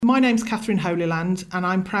My name's Catherine Holyland and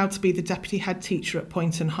I'm proud to be the Deputy Head Teacher at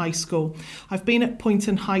Poynton High School. I've been at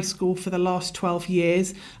Poynton High School for the last 12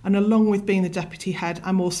 years and along with being the Deputy Head,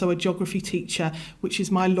 I'm also a geography teacher, which is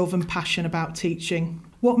my love and passion about teaching.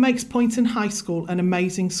 What makes Poynton High School an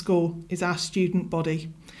amazing school is our student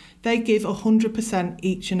body. They give 100%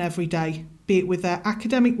 each and every day, be it with their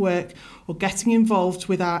academic work or getting involved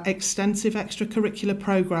with our extensive extracurricular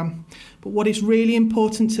programme. But what is really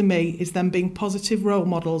important to me is them being positive role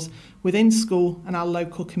models within school and our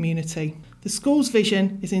local community. The school's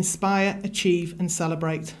vision is inspire, achieve and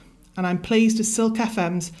celebrate. And I'm pleased as Silk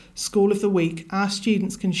FM's School of the Week, our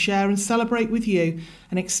students can share and celebrate with you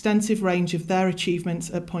an extensive range of their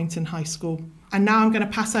achievements at Poynton High School. And now I'm going to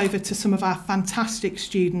pass over to some of our fantastic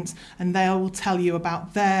students and they will tell you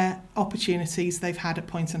about their opportunities they've had at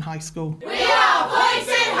Poynton High School. We are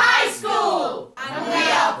Poynton High School and we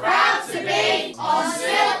are proud to be on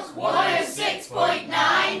Silk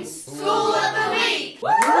 106.9 School of the Week.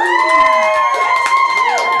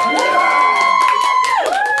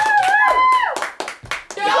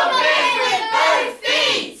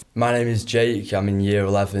 My name is Jake, I'm in Year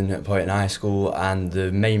 11 at Poynton High School, and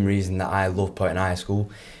the main reason that I love Poynton High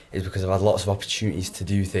School is because I've had lots of opportunities to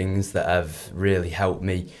do things that have really helped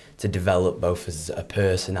me to develop both as a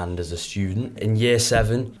person and as a student. In Year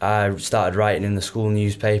 7, I started writing in the school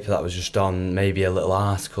newspaper that was just on maybe a little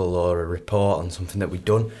article or a report on something that we'd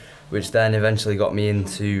done, which then eventually got me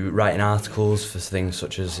into writing articles for things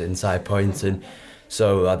such as Inside Poynton.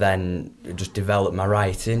 So I then just developed my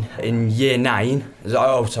writing. In Year 9,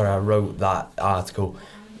 I wrote that article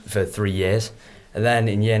for 3 years. And then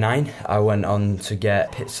in Year 9, I went on to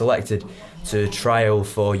get selected to trial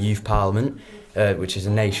for Youth Parliament, which is a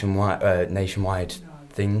nationwide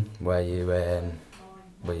thing where you're a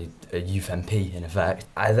youth MP in effect.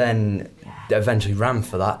 I then eventually ran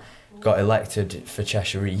for that, got elected for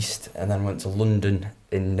Cheshire East, and then went to London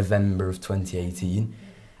in November of 2018.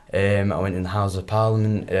 I went in the House of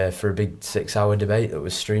Parliament for a big 6-hour debate that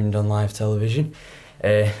was streamed on live television.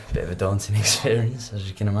 Bit of a daunting experience, as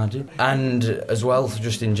you can imagine. And as well,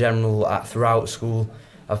 just in general, throughout school,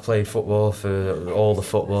 I've played football for all the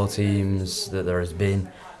football teams that there has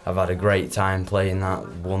been. I've had a great time playing that,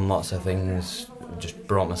 won lots of things, just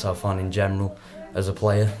brought myself on in general as a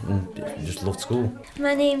player and just loved school.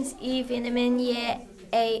 My name's Evie and I'm in Year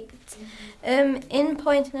 8. In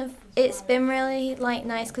Poynton, it's been really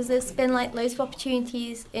nice because there's been loads of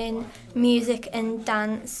opportunities in music and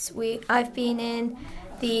dance. I've been in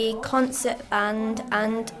the concert band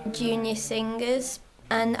and junior singers,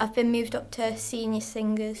 and I've been moved up to senior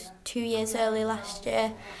singers 2 years early last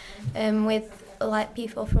year, with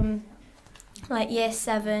people from Year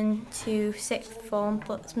 7 to 6th form,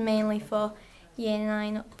 but it's mainly for Year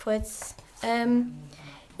 9 upwards.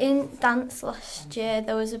 In dance last year,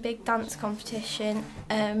 there was a big dance competition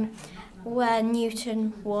where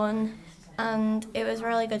Newton won, and it was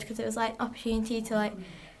really good because it was an opportunity to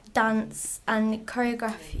dance and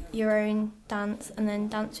choreograph your own dance and then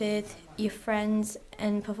dance with your friends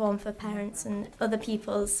and perform for parents and other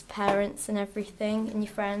people's parents and everything and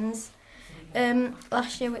your friends.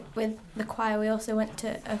 Last year with the choir, we also went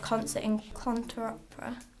to a concert in Clontar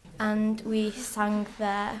Opera and we sang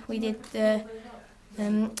there. We did the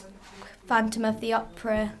Phantom of the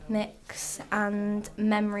Opera mix and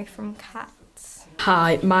Memory from Cats.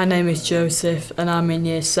 Hi, my name is Joseph and I'm in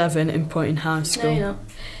Year 7 in Poynton High School. No, you're not.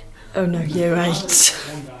 Oh no, Year 8.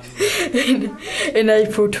 In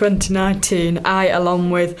April 2019, I, along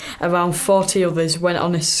with around 40 others, went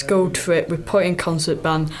on a school trip with Poynton Concert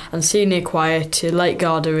Band and Senior Choir to Lake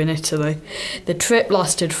Garda in Italy. The trip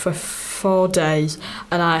lasted for 4 days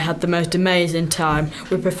and I had the most amazing time.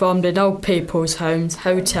 We performed in old people's homes,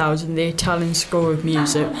 hotels and the Italian School of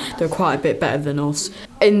Music. They were quite a bit better than us.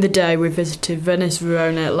 In the day we visited Venice,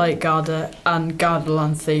 Verona, Lake Garda and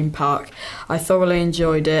Gardaland theme park. I thoroughly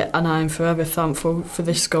enjoyed it and I am forever thankful for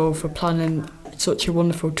the school for planning such a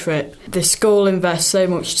wonderful trip. The school invests so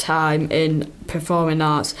much time in performing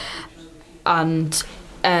arts and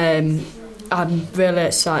I'm really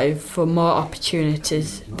excited for more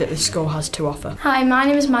opportunities that the school has to offer. Hi, my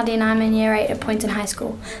name is Maddie and I'm in Year 8 at Poynton High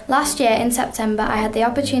School. Last year in September I had the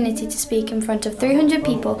opportunity to speak in front of 300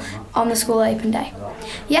 people on the school open day.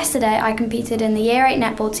 Yesterday I competed in the Year 8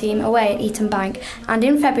 netball team away at Eton Bank, and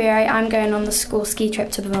in February I'm going on the school ski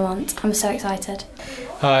trip to Vermont. I'm so excited.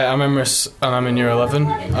 Hi, I'm Emrys and I'm in Year 11.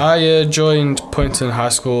 I joined Poynton High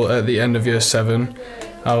School at the end of Year 7.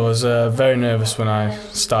 I was very nervous when I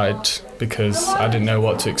started because I didn't know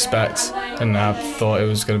what to expect and I thought it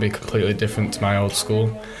was going to be completely different to my old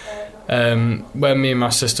school. When me and my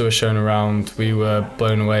sister were shown around, we were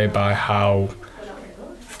blown away by how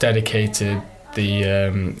dedicated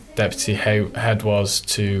the deputy head was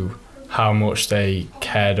to how much they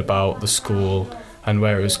cared about the school and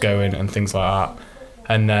where it was going and things like that.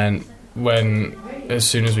 And then as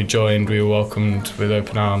soon as we joined, we were welcomed with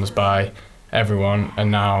open arms by everyone,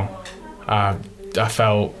 and now I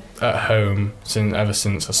felt at home ever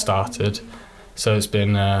since I started. So it's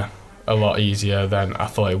been a lot easier than I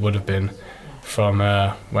thought it would have been from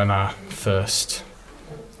when I first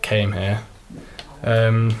came here.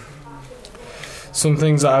 Some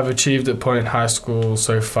things that I've achieved at Poynton High School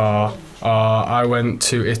so far are I went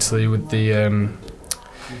to Italy with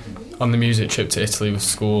on the music trip to Italy with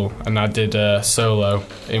school, and I did a solo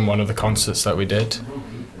in one of the concerts that we did.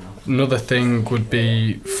 Another thing would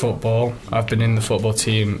be football. I've been in the football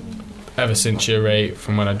team ever since year 8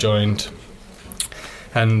 from when I joined,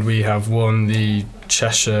 and we have won the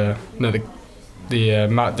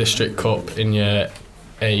Matt District Cup in year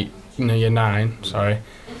 9,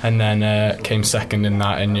 and then came second in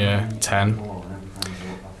that in year 10.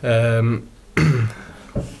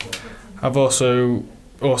 I've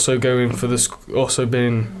also going for the also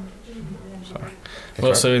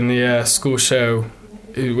in the school show,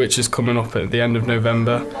 which is coming up at the end of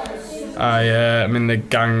November. I am in the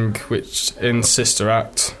gang in Sister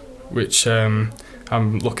Act, which I'm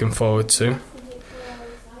looking forward to.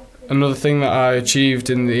 Another thing that I achieved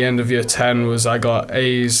in the end of year 10 was I got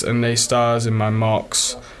A's and A stars in my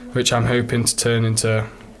mocks, which I'm hoping to turn into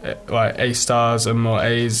like A stars and more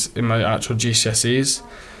A's in my actual GCSEs.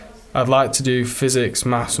 I'd like to do physics,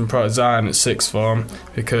 maths and product design at sixth form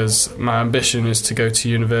because my ambition is to go to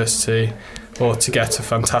university or to get a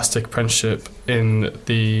fantastic apprenticeship in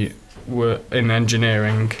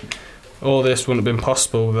engineering. All this wouldn't have been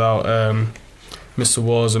possible without Mr.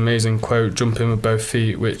 Waugh's amazing quote, "Jump in with both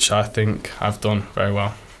feet," which I think I've done very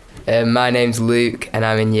well. My name's Luke and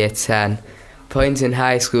I'm in year 10. Poynton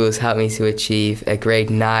High School has helped me to achieve a grade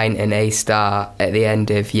 9 and A star at the end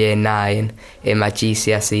of year 9 in my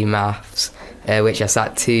GCSE maths, which I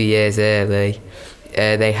sat 2 years early.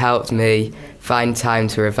 They helped me find time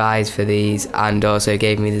to revise for these and also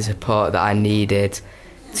gave me the support that I needed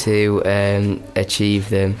to achieve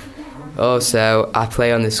them. Also, I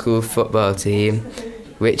play on the school football team,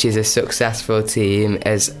 which is a successful team,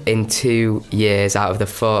 as in 2 years out of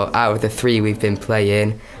the 3 we've been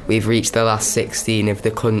playing, we've reached the last 16 of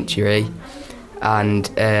the country, and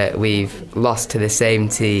we've lost to the same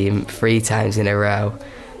team 3 times in a row.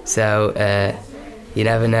 So you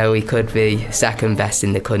never know, we could be second best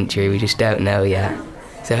in the country, we just don't know yet.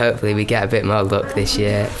 So hopefully we get a bit more luck this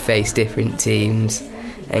year, face different teams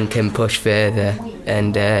and can push further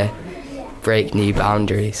and break new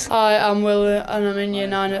boundaries. Hi, I'm Willa and I'm in year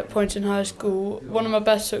 9 at Poynton High School. One of my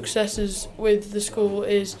best successes with the school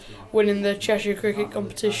is winning the Cheshire Cricket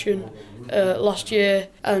competition last year,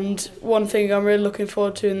 and one thing I'm really looking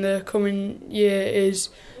forward to in the coming year is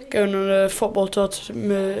going on a football tour to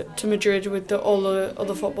Madrid with all the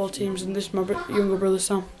other football teams, and this is my younger brother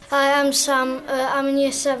Sam. Hi, I'm Sam. I'm in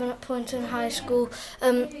year 7 at Poynton High School.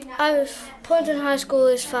 Poynton High School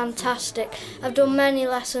is fantastic. I've done many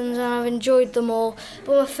lessons and I've enjoyed them all,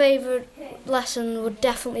 but my favourite lesson would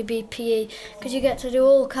definitely be PE, because you get to do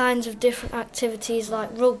all kinds of different activities like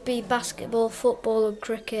rugby, basketball, football and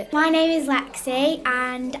cricket. My name is Lexi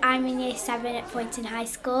and I'm in year 7 at Poynton High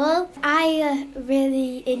School. I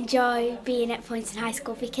really enjoy being at Poynton High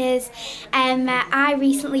School because I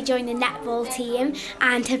recently joined the netball team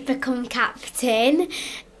and have become captain.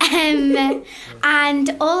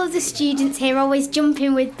 And all of the students here always jump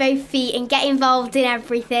in with both feet and get involved in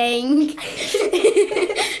everything.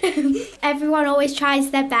 Everyone always tries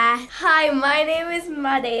their best. Hi, my name is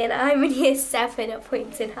Maddie and I'm in year 7 at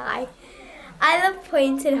Poynton High. I love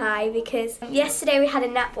Poynton High because yesterday we had a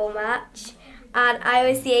netball match and I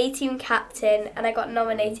was the A-team captain and I got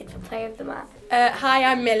nominated for player of the match. Hi,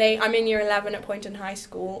 I'm Millie. I'm in year 11 at Poynton High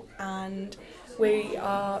School, and we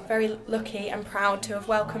are very lucky and proud to have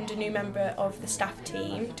welcomed a new member of the staff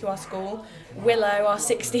team to our school, Willow, our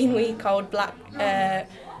 16-week-old black...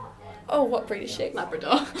 what breed is she?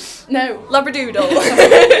 Labrador. No, Labradoodle.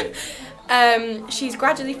 She's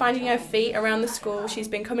gradually finding her feet around the school. She's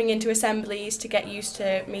been coming into assemblies to get used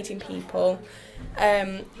to meeting people.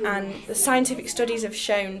 And the scientific studies have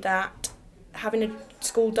shown that having a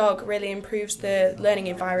school dog really improves the learning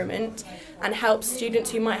environment and helps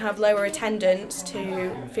students who might have lower attendance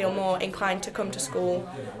to feel more inclined to come to school,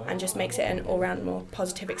 and just makes it an all-round more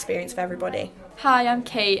positive experience for everybody. Hi, I'm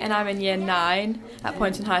Kate and I'm in year 9 at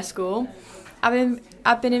Poynton High School.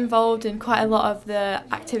 I've been involved in quite a lot of the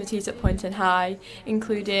activities at Poynton High,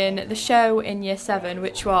 including the show in Year 7,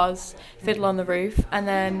 which was Fiddle on the Roof, and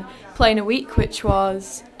then Playing a Week, which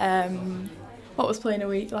was what was Playing a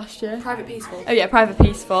Week last year? Private Peaceful. Oh yeah, Private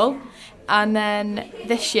Peaceful. And then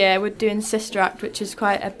this year we're doing Sister Act, which is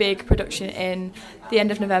quite a big production in the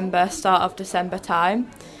end of November, start of December time.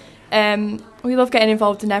 We love getting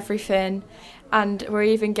involved in everything, and we're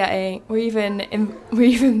even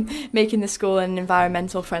making the school an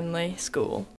environmental friendly school.